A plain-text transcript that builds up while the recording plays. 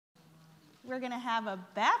we're going to have a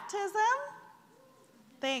baptism.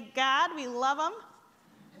 Thank God, we love them.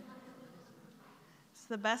 It's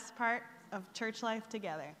the best part of church life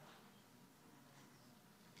together.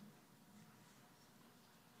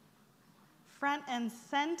 Front and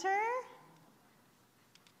center.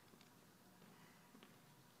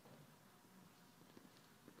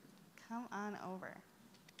 Come on over.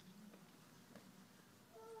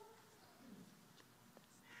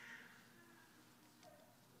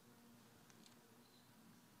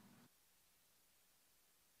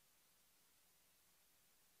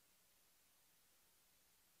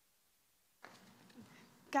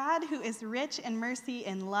 God, who is rich in mercy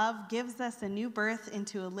and love, gives us a new birth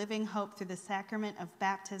into a living hope through the sacrament of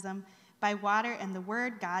baptism. By water and the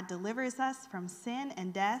word, God delivers us from sin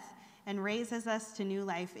and death and raises us to new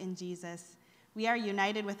life in Jesus. We are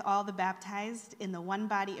united with all the baptized in the one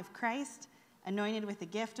body of Christ, anointed with the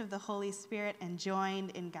gift of the Holy Spirit, and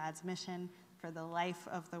joined in God's mission for the life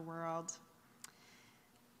of the world.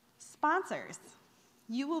 Sponsors,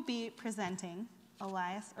 you will be presenting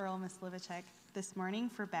Elias Earl Myslivecek this morning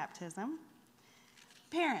for baptism.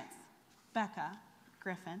 Parents, Becca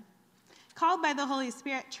Griffin, called by the Holy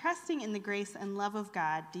Spirit, trusting in the grace and love of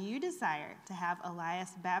God, do you desire to have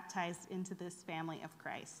Elias baptized into this family of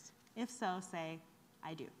Christ? If so, say,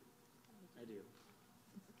 I do. I do.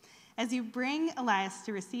 As you bring Elias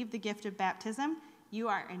to receive the gift of baptism, you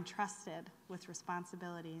are entrusted with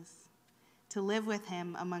responsibilities to live with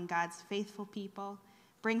him among God's faithful people,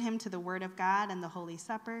 bring him to the Word of God and the Holy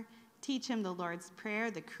Supper, teach him the Lord's Prayer,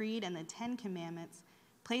 the Creed, and the 10 Commandments,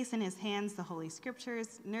 place in his hands the Holy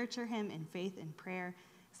Scriptures, nurture him in faith and prayer,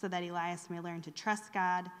 so that Elias may learn to trust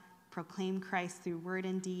God, proclaim Christ through word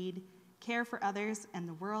and deed, care for others and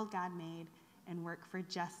the world God made, and work for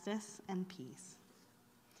justice and peace.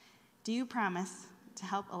 Do you promise to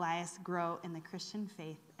help Elias grow in the Christian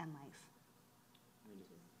faith and life?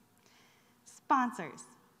 Sponsors,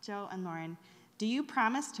 Joe and Lauren, do you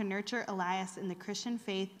promise to nurture Elias in the Christian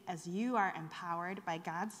faith as you are empowered by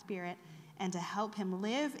God's Spirit and to help him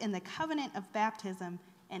live in the covenant of baptism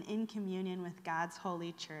and in communion with God's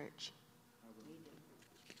holy church?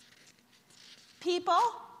 People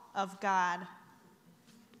of God,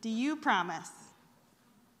 do you promise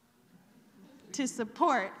to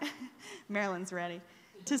support, Marilyn's ready,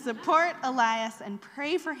 to support Elias and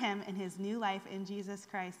pray for him in his new life in Jesus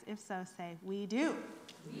Christ? If so, say, we do.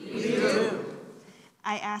 We do.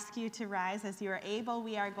 I ask you to rise as you are able.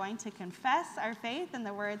 We are going to confess our faith in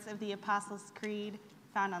the words of the Apostles' Creed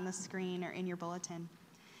found on the screen or in your bulletin.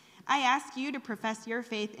 I ask you to profess your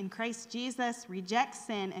faith in Christ Jesus, reject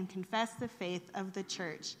sin, and confess the faith of the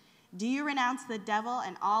church. Do you renounce the devil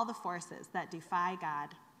and all the forces that defy God?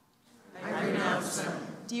 I renounce them.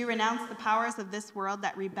 Do you renounce the powers of this world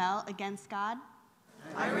that rebel against God?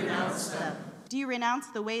 I renounce them. Do you renounce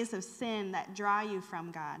the ways of sin that draw you from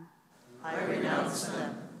God? I renounce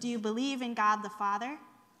them. Do you believe in God the Father?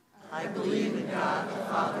 I believe in God the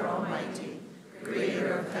Father Almighty,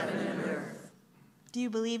 creator of heaven and earth. Do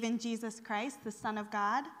you believe in Jesus Christ, the Son of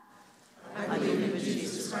God? I believe in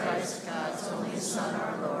Jesus Christ, God's only Son,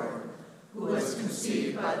 our Lord, who was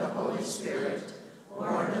conceived by the Holy Spirit,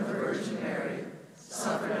 born of the Virgin Mary,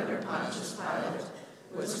 suffered under Pontius Pilate,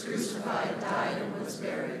 was crucified, died, and was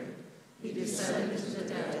buried. He descended into the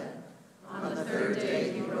dead. On the third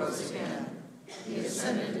day he rose again. He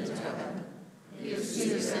ascended into heaven. He is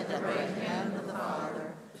seated at the right hand of the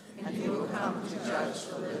Father, and he will come to judge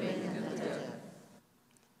the living and the dead.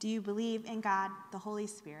 Do you believe in God, the Holy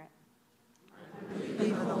Spirit? I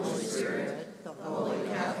believe in the Holy Spirit, the Holy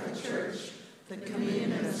Catholic Church, the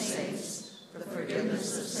communion of saints, the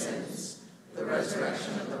forgiveness of sins, the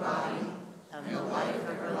resurrection of the body, and the life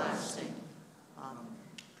everlasting. Amen.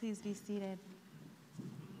 Please be seated.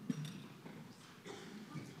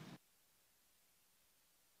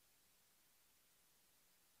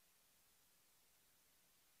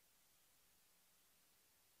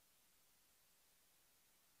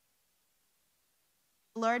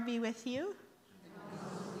 The Lord be with you.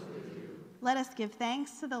 Let us give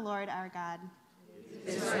thanks to the Lord our God. It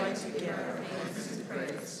is right to give our thanks and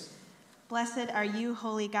praise. Blessed are you,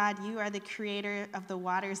 holy God. You are the creator of the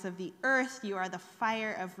waters of the earth. You are the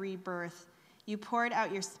fire of rebirth. You poured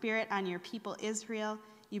out your Spirit on your people Israel.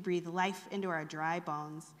 You breathe life into our dry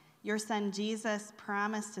bones. Your Son Jesus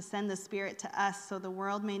promised to send the Spirit to us so the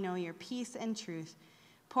world may know your peace and truth.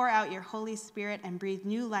 Pour out your Holy Spirit and breathe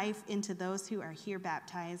new life into those who are here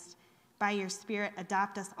baptized. By your Spirit,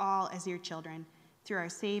 adopt us all as your children. Through our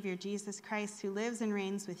Savior, Jesus Christ, who lives and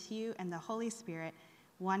reigns with you and the Holy Spirit,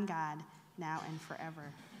 one God, now and forever.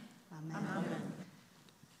 Amen. Amen.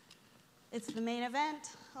 It's the main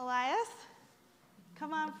event. Elias,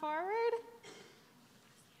 come on forward.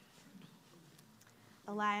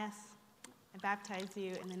 Elias, I baptize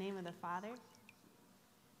you in the name of the Father,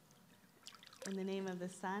 in the name of the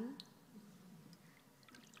Son,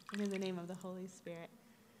 and in the name of the Holy Spirit.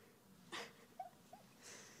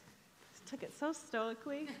 Took it so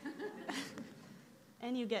stoically.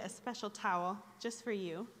 And you get a special towel just for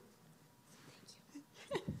you.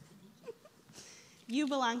 You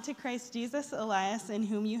belong to Christ Jesus, Elias, in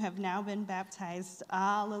whom you have now been baptized.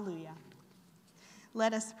 Alleluia.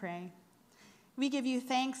 Let us pray. We give you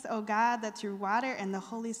thanks, O God, that through water and the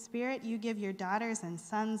Holy Spirit you give your daughters and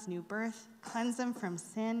sons new birth, cleanse them from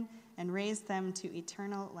sin, and raise them to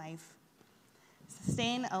eternal life.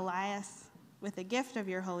 Sustain Elias with the gift of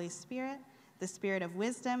your Holy Spirit, the spirit of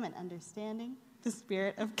wisdom and understanding, the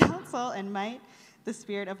spirit of counsel and might, the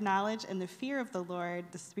spirit of knowledge and the fear of the Lord,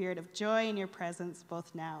 the spirit of joy in your presence,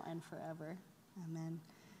 both now and forever. Amen.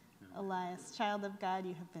 Elias, child of God,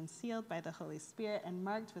 you have been sealed by the Holy Spirit and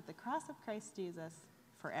marked with the cross of Christ Jesus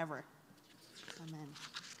forever. Amen.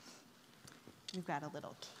 We've got a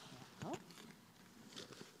little candle.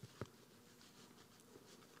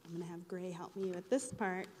 I'm going to have Gray help me with this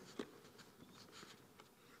part.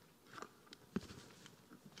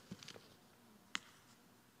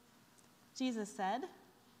 Jesus said,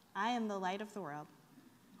 I am the light of the world.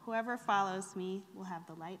 Whoever follows me will have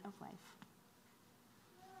the light of life.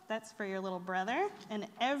 That's for your little brother. And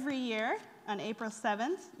every year on April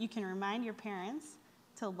 7th, you can remind your parents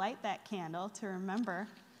to light that candle to remember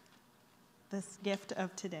this gift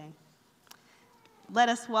of today. Let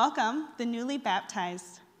us welcome the newly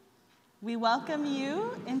baptized. We welcome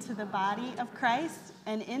you into the body of Christ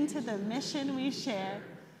and into the mission we share.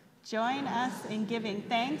 Join us in giving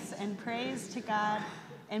thanks and praise to God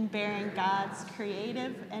and bearing God's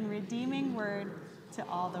creative and redeeming word to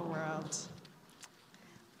all the world.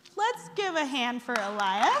 Let's give a hand for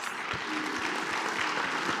Elias.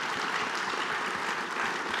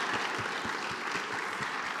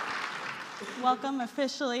 Welcome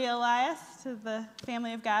officially, Elias, to the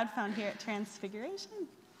family of God found here at Transfiguration.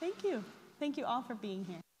 Thank you. Thank you all for being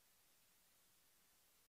here.